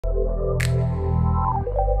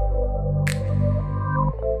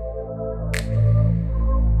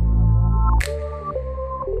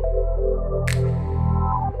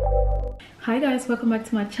Hi guys, welcome back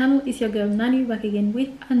to my channel. It's your girl Nani back again with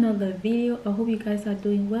another video. I hope you guys are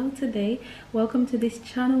doing well today. Welcome to this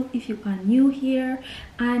channel if you are new here,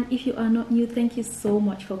 and if you are not new, thank you so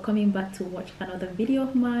much for coming back to watch another video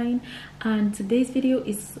of mine. And today's video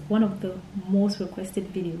is one of the most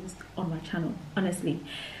requested videos on my channel. Honestly,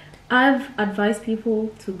 I've advised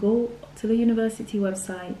people to go to the university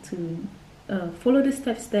website to follow the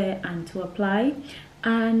steps there and to apply,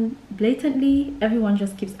 and blatantly everyone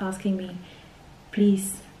just keeps asking me,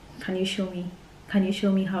 please, can you show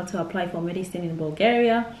me how to apply for medicine in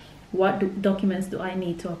Bulgaria? What documents do I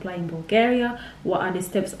need to apply in Bulgaria? What are the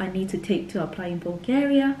steps I need to take to apply in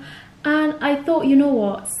Bulgaria? And I thought, you know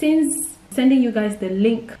what, since sending you guys the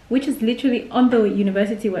link, which is literally on the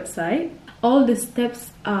university website, all the steps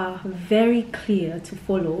are very clear to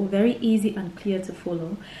follow, very easy and clear to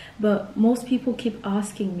follow, but most people keep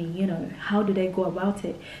asking me, you know, how do they go about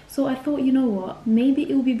it? So I thought, you know what, maybe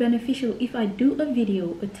it would be beneficial if I do a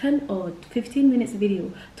video, a 10 or 15 minutes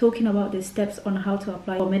video talking about the steps on how to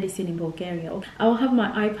apply for medicine in Bulgaria. I'll have my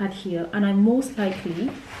iPad here, and I most likely,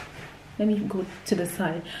 let me go to the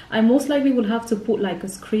side, I most likely would have to put like a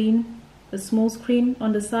small screen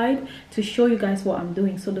on the side to show you guys what I'm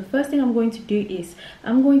doing. So the first thing I'm going to do is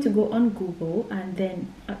I'm going to go on Google, and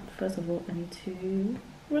then first of all I need to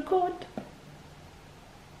record.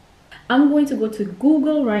 I'm going to go to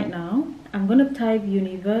Google right now. I'm going to type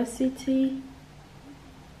university,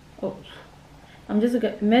 I'm just going to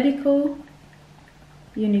get medical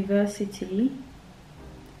university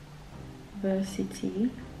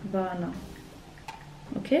VARNA.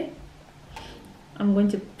 Okay, I'm going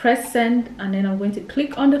to press send, and then I'm going to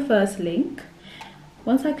click on the first link.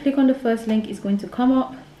 Once I click on the first link, it's going to come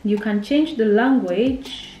up. You can change the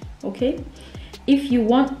language, okay? If you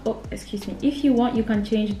want, if you want, you can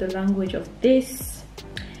change the language of this.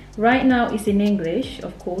 Right now it's in English,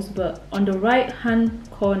 of course, but on the right hand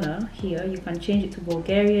corner here you can change it to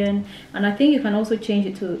Bulgarian, and I think you can also change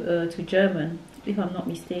it to German, if I'm not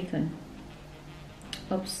mistaken.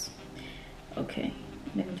 Oops. Okay,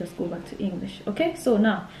 let me just go back to English. Okay, so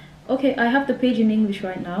now, okay, I have the page in English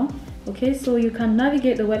right now. Okay, so you can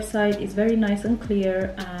navigate the website. It's very nice and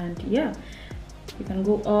clear, and yeah, you can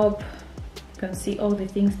go up, you can see all the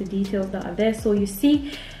things, the details that are there. So you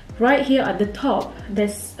see right here at the top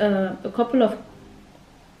there's a couple of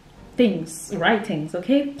writings,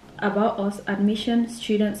 okay, about us: admission,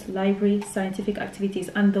 students, library, scientific activities,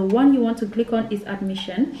 and the one you want to click on is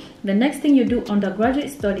admission. The next thing you do, undergraduate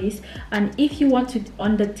studies, and if you want to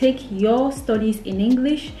undertake your studies in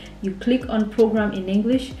English, you click on program in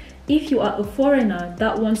English. If you are a foreigner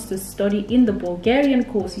that wants to study in the Bulgarian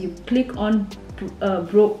course, you click on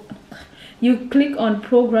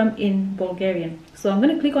program in Bulgarian. So I'm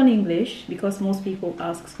going to click on English because most people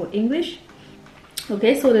ask for English.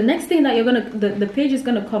 Okay, so the next thing that you're gonna, the page is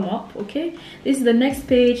gonna come up. Okay, this is the next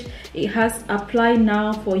page. It has apply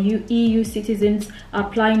now for you EU citizens,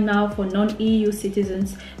 apply now for non-EU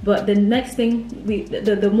citizens. But the next thing,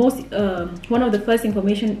 one of the first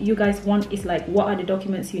information you guys want is like, what are the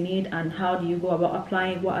documents you need and how do you go about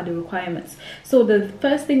applying, what are the requirements. So the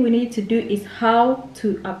first thing we need to do is how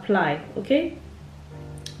to apply. Okay,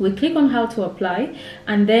 we click on how to apply,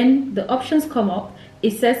 and then the options come up.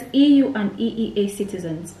 It says EU and EEA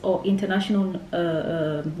citizens or international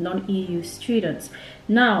non-EU students.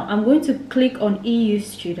 Now I'm going to click on EU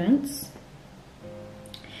students,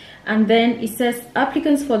 and then it says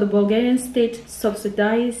applicants for the Bulgarian state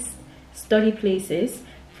subsidized study places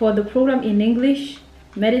for the program in English,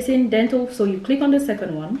 medicine, dental. So you click on the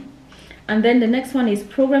second one, and then the next one is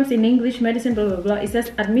programs in English, medicine, blah, blah, blah. It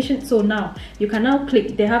says admission. So now you can now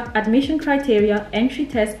click. They have admission criteria, entry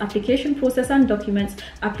test, application process and documents,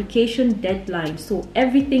 application deadline. So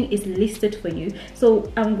everything is listed for you. So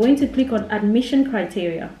I'm going to click on admission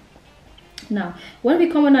criteria. Now, when we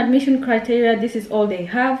come on admission criteria, this is all they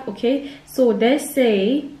have. Okay, so they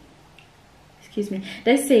say,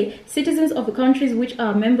 they say citizens of the countries which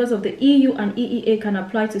are members of the EU and EEA can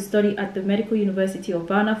apply to study at the Medical University of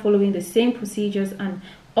VARNA following the same procedures and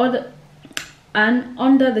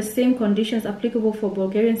under the same conditions applicable for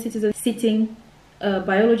Bulgarian citizens sitting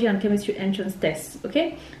biology and chemistry entrance tests.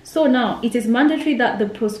 Okay, so now it is mandatory that the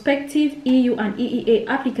prospective EU and EEA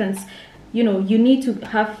applicants, you know, you need to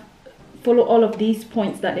have follow all of these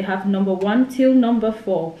points that they have, number 1 till number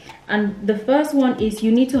 4. And the first one is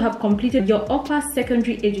you need to have completed your upper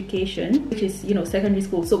secondary education, which is, you know, secondary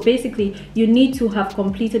school. So basically you need to have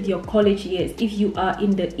completed your college years. If you are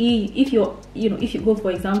in the if you go,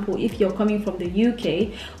 for example, if you're coming from the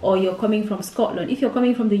UK or you're coming from Scotland, if you're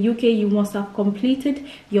coming from the UK, you must have completed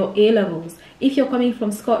your A levels. If you're coming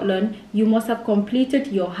from Scotland, you must have completed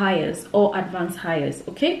your higher or advanced higher.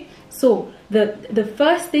 Okay, so the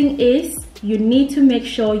first thing is you need to make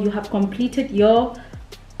sure you have completed your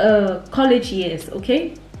college years.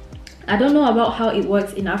 Okay, I don't know about how it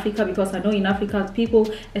works in Africa, because I know in Africa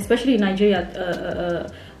people, especially in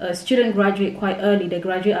Nigeria, students graduate quite early. They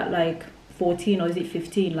graduate at like 14 or is it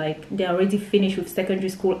 15, like they're already finished with secondary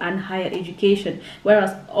school and higher education,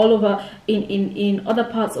 whereas all over in other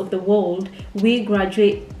parts of the world we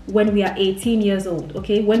graduate when we are 18 years old.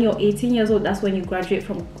 Okay, when you're 18 years old, that's when you graduate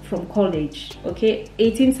from college. Okay,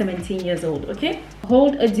 18, 17 years old. Okay,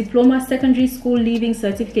 hold a diploma secondary school leaving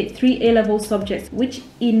certificate, 3 A-level subjects, which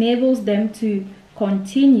enables them to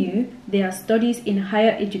continue their studies in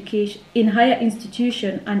higher education, in higher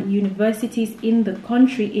institution and universities in the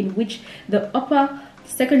country in which the upper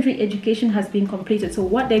secondary education has been completed. So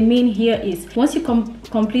what they mean here is once you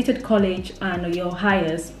completed college and your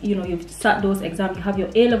highers, you know, you've sat those exams, you have your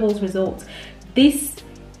A-levels results, this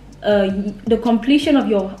the completion of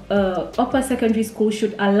your upper secondary school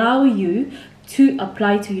should allow you to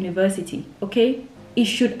apply to university. Okay, it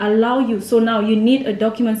should allow you. So now you need a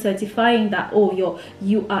document certifying that, oh,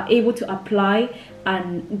 you are able to apply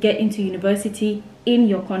and get into university in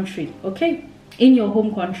your country. Okay, in your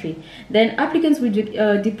home country. Then applicants with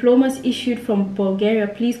diplomas issued from Bulgaria,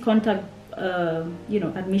 please contact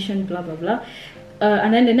admission, blah blah blah.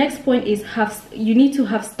 And then the next point is you need to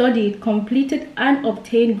have studied, completed and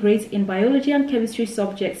obtained grades in biology and chemistry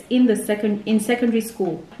subjects in secondary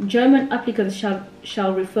school. German applicants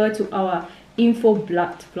shall refer to our info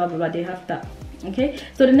blatt, blah blah blah. They have that. Okay,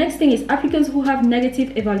 so the next thing is applicants who have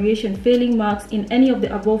negative evaluation, failing marks in any of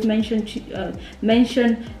the above mentioned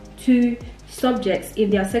two subjects in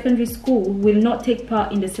their secondary school will not take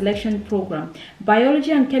part in the selection program.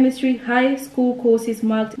 Biology and chemistry high school courses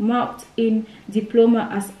marked in diploma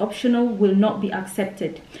as optional will not be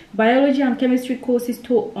accepted. Biology and chemistry courses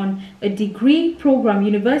taught on a degree program,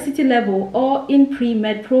 university level or in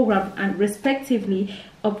pre-med program and respectively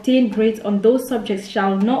obtained grades on those subjects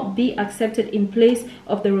shall not be accepted in place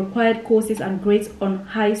of the required courses and grades on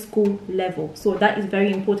high school level. So that is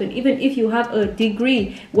very important. Even if you have a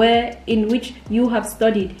degree in which you have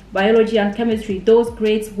studied biology and chemistry, those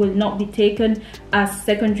grades will not be taken as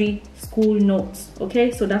secondary school notes.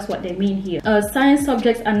 Okay, so that's what they mean here. Science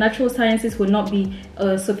subjects and natural sciences will not be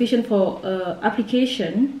sufficient for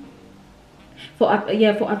application. For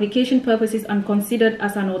application purposes and considered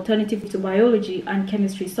as an alternative to biology and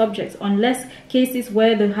chemistry subjects, unless cases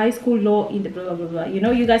where the high school law in the blah blah blah. You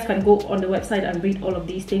know, you guys can go on the website and read all of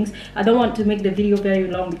these things. I don't want to make the video very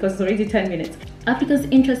long because it's already 10 minutes. Applicants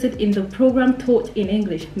interested in the program taught in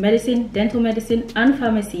English, medicine, dental medicine and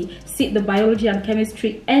pharmacy sit the biology and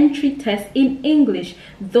chemistry entry test in English.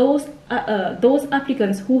 Those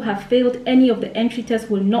applicants who have failed any of the entry tests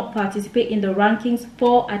will not participate in the rankings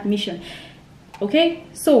for admission. Okay,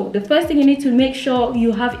 so the first thing you need to make sure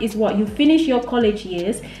you have is what? You finish your college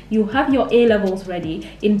years, you have your A-levels ready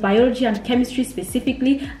in biology and chemistry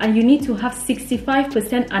specifically, and you need to have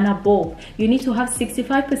 65% and above. You need to have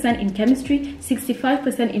 65% in chemistry,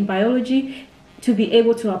 65% in biology to be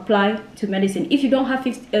able to apply to medicine. If you don't have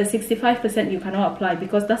 65%, you cannot apply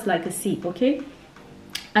because that's like a C, okay?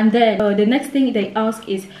 And then the next thing they ask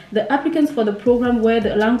is the applicants for the program where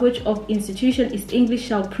the language of institution is English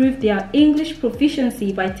shall prove their English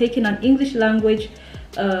proficiency by taking an English language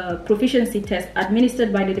proficiency test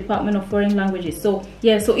administered by the Department of Foreign Languages. So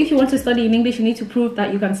yeah, so if you want to study in English, you need to prove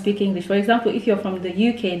that you can speak English. For example, if you're from the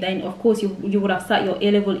UK, then of course you would have started your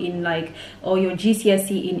A-level in or your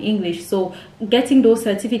GCSE in English. So getting those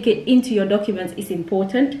certificates into your documents is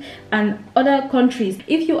important. And other countries,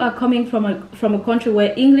 if you are coming from a country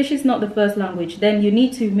where English is not the first language, then you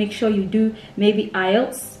need to make sure you do maybe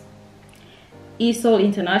IELTS, ESOL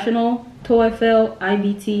International, TOEFL,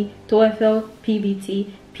 IBT, TOEFL,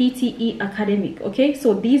 PBT, PTE Academic. Okay,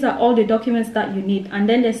 so these are all the documents that you need. And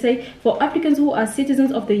then they say for applicants who are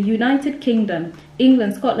citizens of the United Kingdom,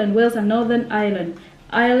 England, Scotland, Wales and Northern Ireland,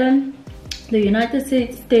 the United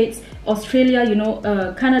States, Australia,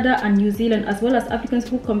 Canada and New Zealand, as well as applicants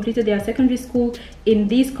who completed their secondary school in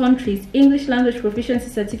these countries, English language proficiency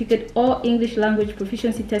certificate or English language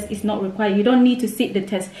proficiency test is not required. You don't need to sit the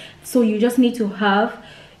test, so you just need to have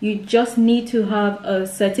You just need to have a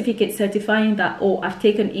certificate certifying that, oh, I've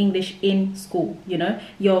taken English in school, you know,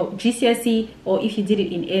 your GCSE, or if you did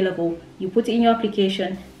it in A-level, you put it in your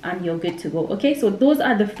application and you're good to go. Okay, so those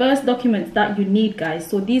are the first documents that you need, guys.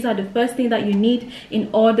 So these are the first things that you need in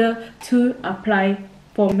order to apply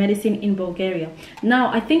for medicine in Bulgaria.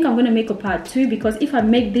 Now I think I'm going to make a part 2, because if I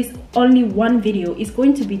make this only one video, it's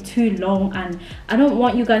going to be too long, and I don't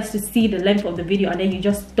want you guys to see the length of the video and then you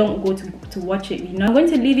just don't go to watch it, you know. I'm going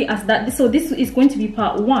to leave it as that. So this is going to be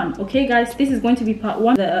part 1. Okay guys, this is going to be part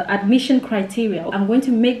 1, the admission criteria. I'm going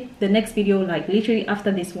to make the next video like literally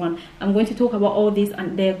after this one. I'm going to talk about all this,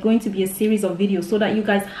 and they're going to be a series of videos so that you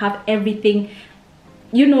guys have everything,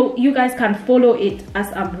 you know, you guys can follow it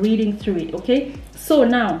as I'm reading through it. Okay, so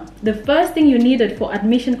now the first thing you needed for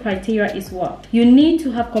admission criteria is what? You need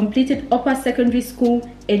to have completed upper secondary school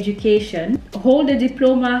education, hold a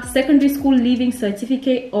diploma, secondary school leaving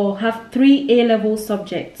certificate, or have 3 A-level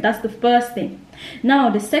subjects. That's the first thing. Now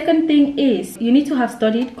the second thing is you need to have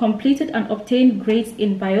studied, completed and obtained grades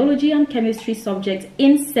in biology and chemistry subjects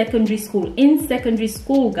in secondary school. In secondary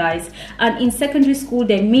school, guys, and in secondary school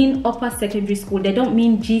they mean upper secondary school, they don't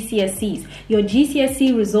mean GCSEs. Your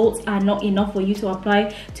GCSE results are not enough for you to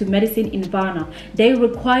apply to medicine in VARNA. They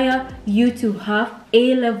require you to have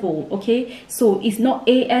A-level. Okay, so it's not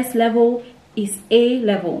AS level, it's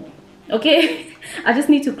A-level. Okay, I just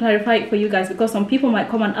need to clarify it for you guys, because some people might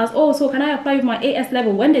come and ask, oh, so can I apply with my AS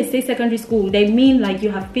level? When they say secondary school, they mean like you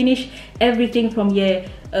have finished everything from year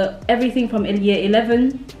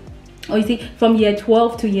 11, or you see, from year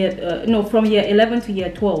 12 to year from year 11 to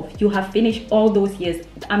year 12, you have finished all those years.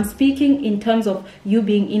 I'm speaking in terms of you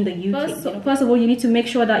being in the UK. First of all, you need to make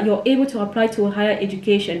sure that you're able to apply to a higher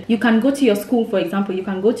education. You can go to your school, for example, you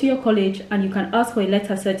can go to your college and you can ask for a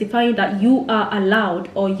letter certifying that you are allowed,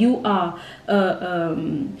 or you are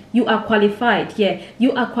qualified. Yeah,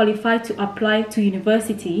 you are qualified to apply to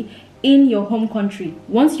university in your home country.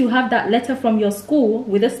 Once you have that letter from your school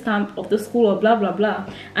with a stamp of the school or blah blah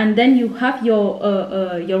blah, and then you have your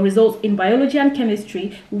results in biology and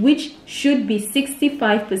chemistry, which should be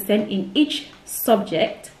 65% in each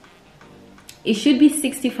subject. It should be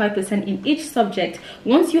 65% in each subject.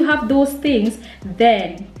 Once you have those things,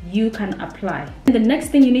 then you can apply. And the next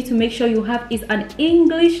thing you need to make sure you have is an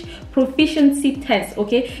English proficiency test.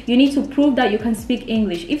 Okay, you need to prove that you can speak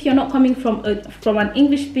English. If you're not coming from an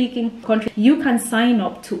English speaking country, you can sign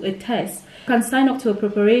up to a test. You can sign up to a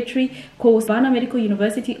preparatory course. VARNA Medical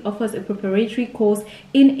University offers a preparatory course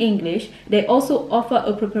in English. They also offer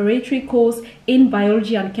a preparatory course in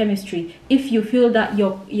biology and chemistry. If you feel that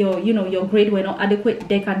your grade were not adequate,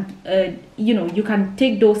 they can you can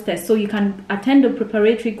take those tests. So you can attend the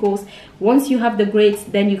preparatory course. Once you have the grades,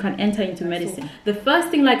 then you can enter into medicine. So the first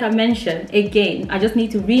thing, like I mentioned, again, I just need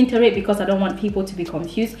to reiterate because I don't want people to be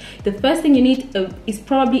confused. The first thing you need is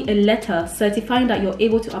probably a letter certifying that you're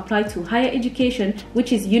able to apply to higher education,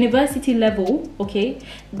 which is university level. Okay,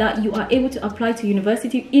 that you are able to apply to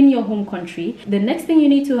university in your home country. The next thing you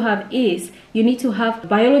need to have is you need to have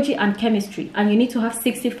biology and chemistry, and you need to have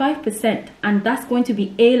 65%, and that's going to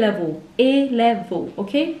be A-level. A-level,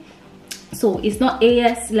 okay? So it's not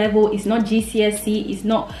AS level, it's not GCSE, it's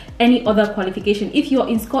not any other qualification. If you're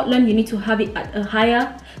in Scotland, you need to have it at a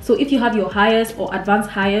higher. So if you have your highest or advanced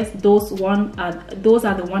highest, those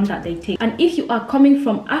are the ones that they take. And if you are coming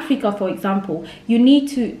from Africa, for example, you need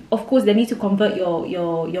to, of course, they need to convert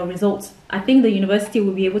your results. I think the university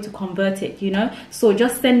will be able to convert it, you know. So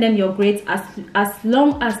just send them your grades. As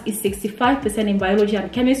long as it's 65% in biology and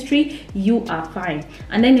chemistry, you are fine.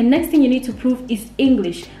 And then the next thing you need to prove is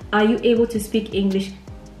English. Are you able to speak English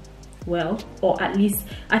well? Or at least,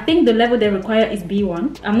 I think the level they require is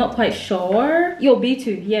B1. I'm not quite sure. Yo,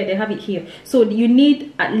 B2, yeah, they have it here. So you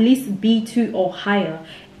need at least B2 or higher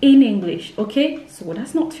in English. Okay, so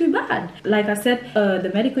that's not too bad. Like I said,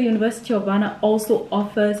 the Medical University of VARNA also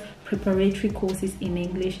offers preparatory courses in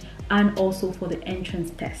English and also for the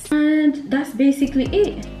entrance test. And that's basically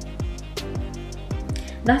it.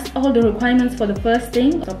 That's all the requirements for the first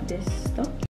thing. Stop this, stop.